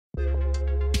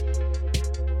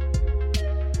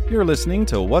You're listening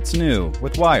to What's New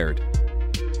with Wired.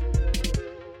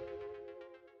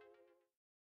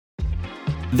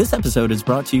 This episode is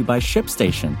brought to you by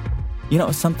ShipStation. You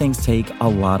know, some things take a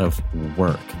lot of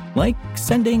work, like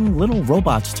sending little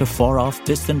robots to far-off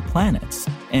distant planets.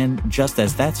 And just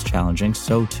as that's challenging,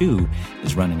 so too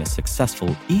is running a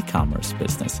successful e-commerce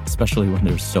business, especially when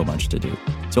there's so much to do.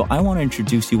 So I want to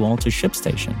introduce you all to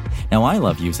ShipStation. Now, I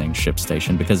love using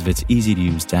ShipStation because of its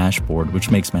easy-to-use dashboard,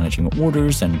 which makes managing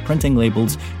orders and printing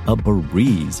labels a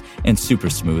breeze and super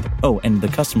smooth. Oh, and the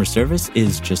customer service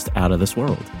is just out of this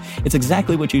world. It's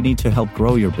exactly what you need to help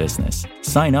grow your business.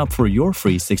 Sign up for your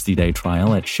free 60-day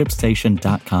trial at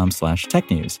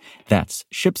shipstation.com/technews. That's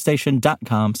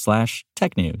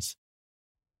shipstation.com/technews.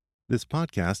 This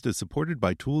podcast is supported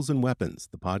by Tools and Weapons,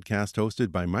 the podcast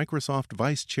hosted by Microsoft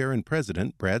Vice Chair and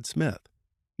President Brad Smith.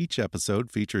 Each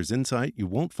episode features insight you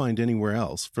won't find anywhere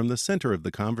else from the center of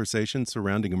the conversation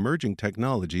surrounding emerging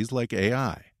technologies like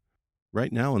AI.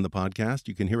 Right now on the podcast,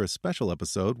 you can hear a special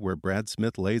episode where Brad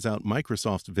Smith lays out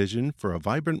Microsoft's vision for a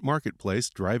vibrant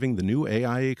marketplace driving the new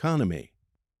AI economy.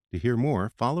 To hear more,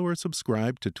 follow or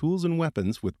subscribe to Tools and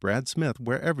Weapons with Brad Smith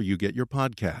wherever you get your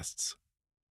podcasts.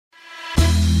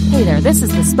 Hey there, this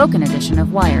is the spoken edition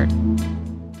of Wired.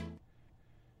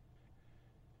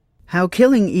 How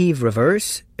Killing Eve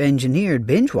Reverse Engineered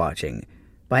Binge Watching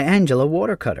by Angela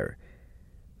Watercutter.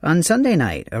 On Sunday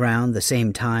night, around the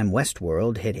same time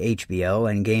Westworld hit HBO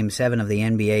and Game 7 of the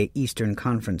NBA Eastern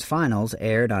Conference Finals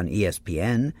aired on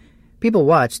ESPN, people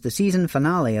watched the season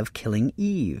finale of Killing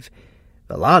Eve.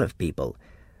 A lot of people.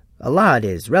 A lot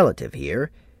is relative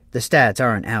here. The stats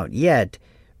aren't out yet,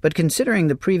 but considering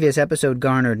the previous episode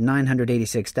garnered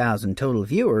 986,000 total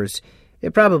viewers,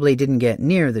 it probably didn't get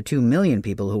near the 2 million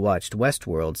people who watched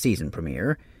Westworld's season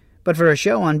premiere. But for a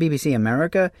show on BBC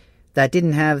America that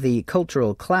didn't have the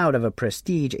cultural clout of a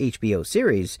prestige HBO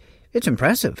series, it's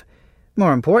impressive.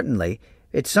 More importantly,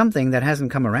 it's something that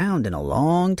hasn't come around in a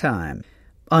long time.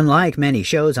 Unlike many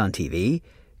shows on TV,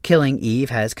 Killing Eve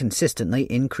has consistently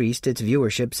increased its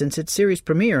viewership since its series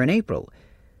premiere in April.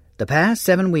 The past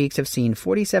 7 weeks have seen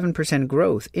 47%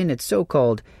 growth in its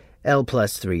so-called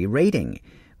L+3 rating,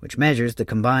 which measures the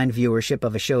combined viewership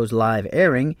of a show's live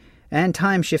airing and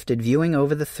time-shifted viewing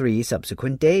over the 3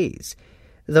 subsequent days.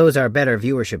 Those are better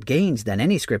viewership gains than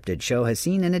any scripted show has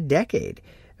seen in a decade,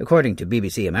 according to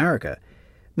BBC America.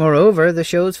 Moreover, the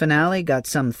show's finale got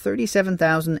some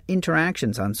 37,000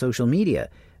 interactions on social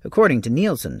media, according to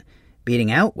Nielsen,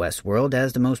 beating out Westworld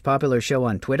as the most popular show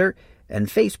on Twitter and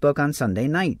Facebook on Sunday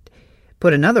night.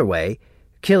 Put another way,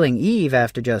 Killing Eve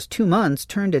after just 2 months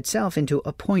turned itself into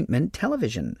appointment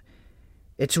television.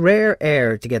 It's rare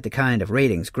air to get the kind of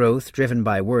ratings growth driven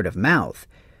by word of mouth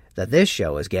that this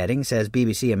show is getting, says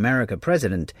BBC America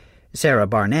President Sarah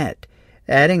Barnett,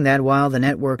 adding that while the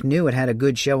network knew it had a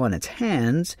good show on its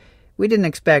hands, we didn't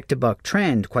expect to buck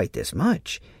trend quite this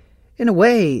much. In a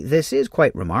way, this is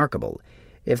quite remarkable.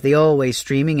 If the always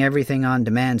streaming everything on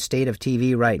demand state of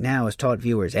TV right now has taught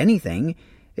viewers anything,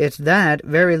 it's that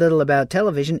very little about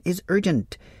television is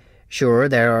urgent. Sure,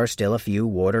 there are still a few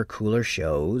water cooler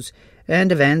shows,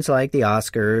 and events like the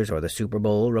Oscars or the Super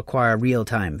Bowl require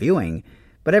real-time viewing,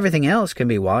 but everything else can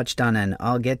be watched on an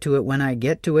I'll get to it when I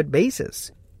get to it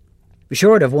basis.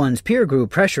 Short of one's peer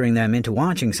group pressuring them into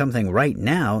watching something right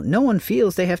now, no one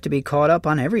feels they have to be caught up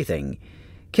on everything.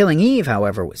 Killing Eve,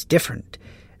 however, was different.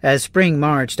 As spring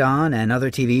marched on and other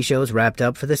TV shows wrapped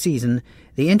up for the season,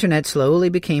 the internet slowly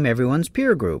became everyone's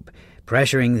peer group,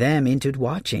 pressuring them into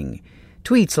watching.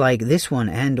 Tweets like this one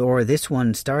and or this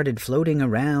one started floating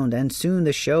around, and soon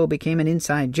the show became an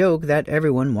inside joke that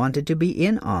everyone wanted to be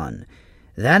in on.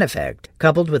 That effect,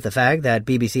 coupled with the fact that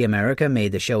BBC America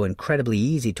made the show incredibly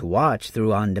easy to watch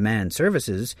through on-demand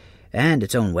services and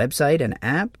its own website and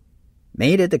app,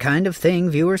 made it the kind of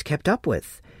thing viewers kept up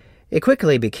with. It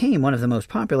quickly became one of the most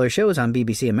popular shows on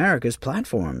BBC America's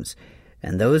platforms,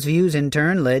 and those views in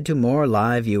turn led to more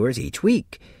live viewers each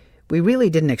week. We really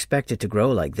didn't expect it to grow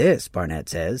like this, Barnett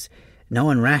says. No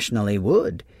one rationally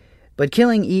would. But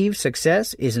Killing Eve's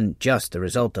success isn't just the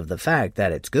result of the fact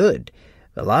that it's good.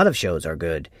 A lot of shows are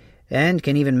good, and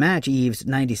can even match Eve's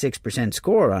 96%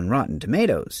 score on Rotten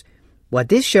Tomatoes. What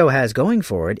this show has going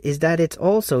for it is that it's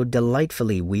also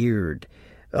delightfully weird.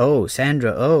 Oh,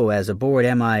 Sandra Oh as a bored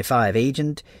MI5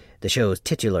 agent, the show's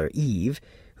titular Eve,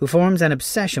 who forms an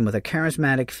obsession with a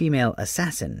charismatic female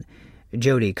assassin,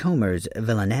 Jodie Comer's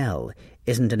Villanelle,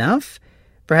 isn't enough?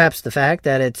 Perhaps the fact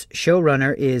that its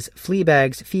showrunner is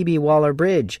Fleabag's Phoebe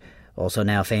Waller-Bridge, also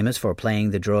now famous for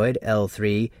playing the droid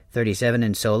L3-37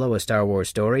 in Solo, A Star Wars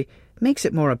Story, makes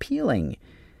it more appealing.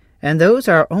 And those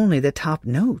are only the top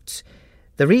notes.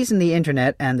 The reason the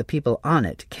internet and the people on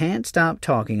it can't stop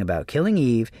talking about Killing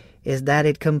Eve is that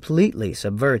it completely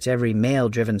subverts every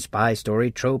male-driven spy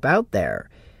story trope out there.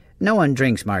 No one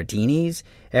drinks martinis,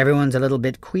 everyone's a little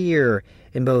bit queer,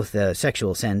 in both the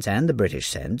sexual sense and the British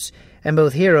sense, and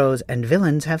both heroes and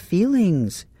villains have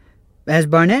feelings. As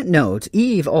Barnett notes,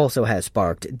 Eve also has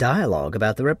sparked dialogue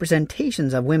about the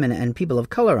representations of women and people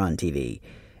of color on TV.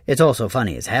 It's also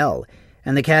funny as hell,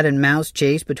 and the cat-and-mouse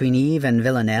chase between Eve and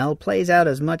Villanelle plays out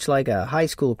as much like a high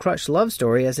school crush love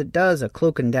story as it does a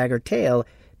cloak-and-dagger tale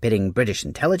pitting British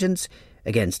intelligence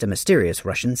against a mysterious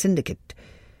Russian syndicate.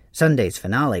 Sunday's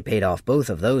finale paid off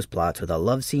both of those plots with a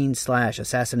love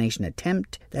scene/assassination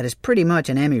attempt that is pretty much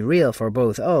an Emmy reel for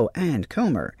both O and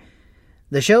Comer.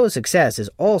 The show's success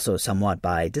is also somewhat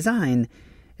by design.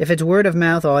 If its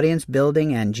word-of-mouth audience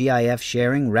building and GIF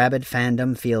sharing rabid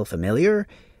fandom feel familiar,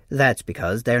 that's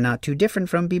because they're not too different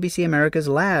from BBC America's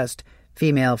last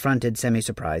female-fronted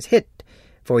semi-surprise hit.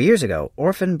 4 years ago,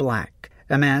 Orphan Black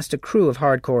amassed a crew of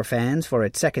hardcore fans for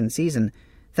its second season,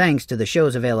 thanks to the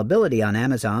show's availability on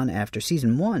Amazon after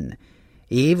Season 1.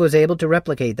 Eve was able to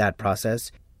replicate that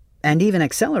process, and even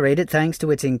accelerate it thanks to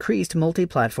its increased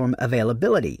multi-platform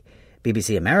availability.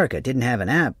 BBC America didn't have an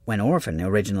app when Orphan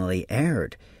originally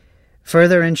aired.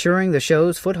 Further ensuring the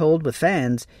show's foothold with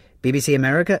fans, BBC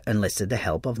America enlisted the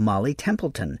help of Molly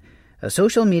Templeton, a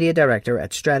social media director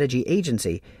at strategy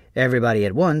agency Everybody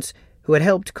at Once, who had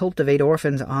helped cultivate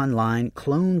Orphan's online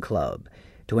clone club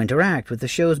to interact with the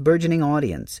show's burgeoning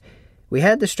audience. We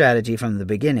had the strategy from the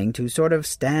beginning to sort of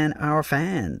stan our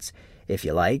fans, if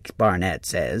you like, Barnett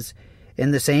says.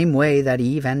 In the same way that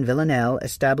Eve and Villanelle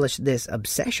established this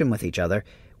obsession with each other,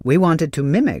 we wanted to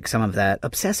mimic some of that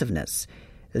obsessiveness.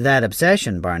 That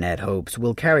obsession, Barnett hopes,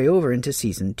 will carry over into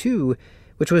Season 2,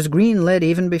 which was greenlit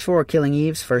even before Killing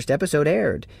Eve's first episode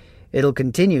aired. It'll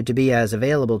continue to be as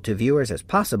available to viewers as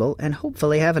possible and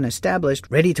hopefully have an established,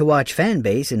 ready-to-watch fan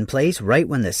base in place right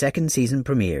when the second season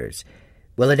premieres.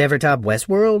 Will it ever top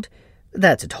Westworld?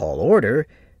 That's a tall order,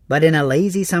 but in a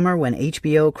lazy summer when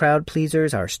HBO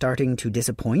crowd-pleasers are starting to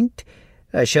disappoint,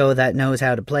 a show that knows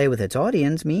how to play with its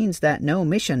audience means that no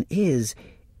mission is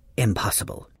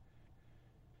impossible.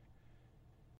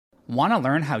 Want to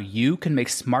learn how you can make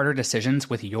smarter decisions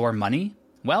with your money?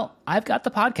 Well, I've got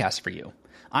the podcast for you.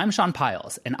 I'm Sean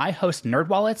Piles, and I host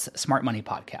NerdWallet's Smart Money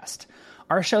Podcast.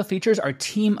 Our show features our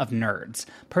team of nerds,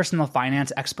 personal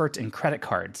finance experts in credit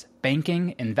cards,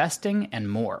 banking, investing, and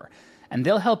more. And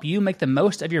they'll help you make the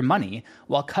most of your money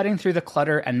while cutting through the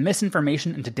clutter and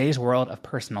misinformation in today's world of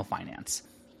personal finance.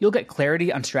 You'll get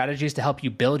clarity on strategies to help you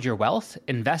build your wealth,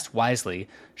 invest wisely,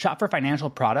 shop for financial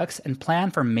products, and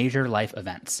plan for major life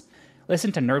events.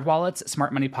 Listen to NerdWallet's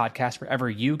Smart Money Podcast wherever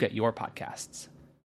you get your podcasts.